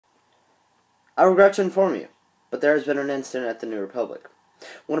I regret to inform you, but there has been an incident at the New Republic.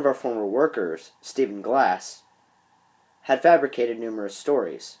 One of our former workers, Stephen Glass, had fabricated numerous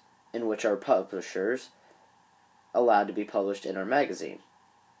stories in which our publishers allowed to be published in our magazine.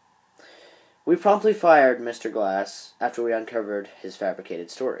 We promptly fired Mr. Glass after we uncovered his fabricated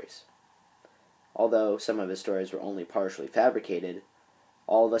stories. Although some of his stories were only partially fabricated,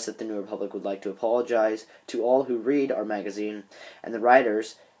 all of us at the New Republic would like to apologize to all who read our magazine and the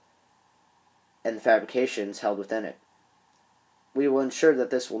writers and the fabrications held within it. We will ensure that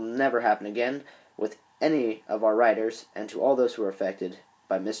this will never happen again with any of our writers, and to all those who are affected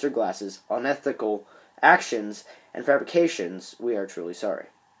by Mr. Glass's unethical actions and fabrications, we are truly sorry.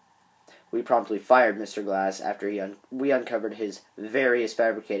 We promptly fired Mr. Glass after we uncovered his various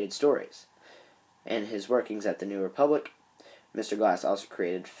fabricated stories. In his workings at the New Republic, Mr. Glass also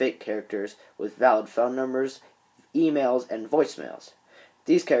created fake characters with valid phone numbers, emails, and voicemails.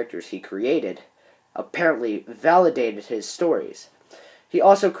 These characters he created apparently validated his stories. He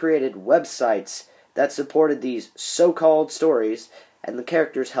also created websites that supported these so-called stories and the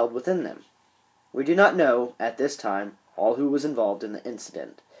characters held within them. We do not know, at this time, all who was involved in the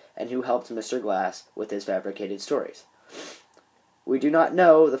incident and who helped Mr. Glass with his fabricated stories. We do not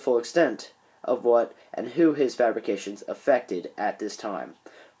know the full extent of what and who his fabrications affected at this time.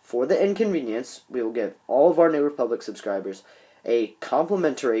 For the inconvenience, we will give all of our New Republic subscribers a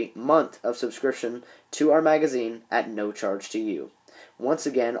complimentary month of subscription to our magazine at no charge to you. Once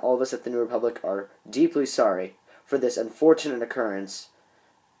again, all of us at the New Republic are deeply sorry for this unfortunate occurrence,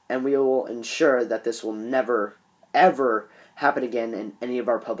 and we will ensure that this will never, ever happen again in any of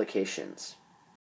our publications.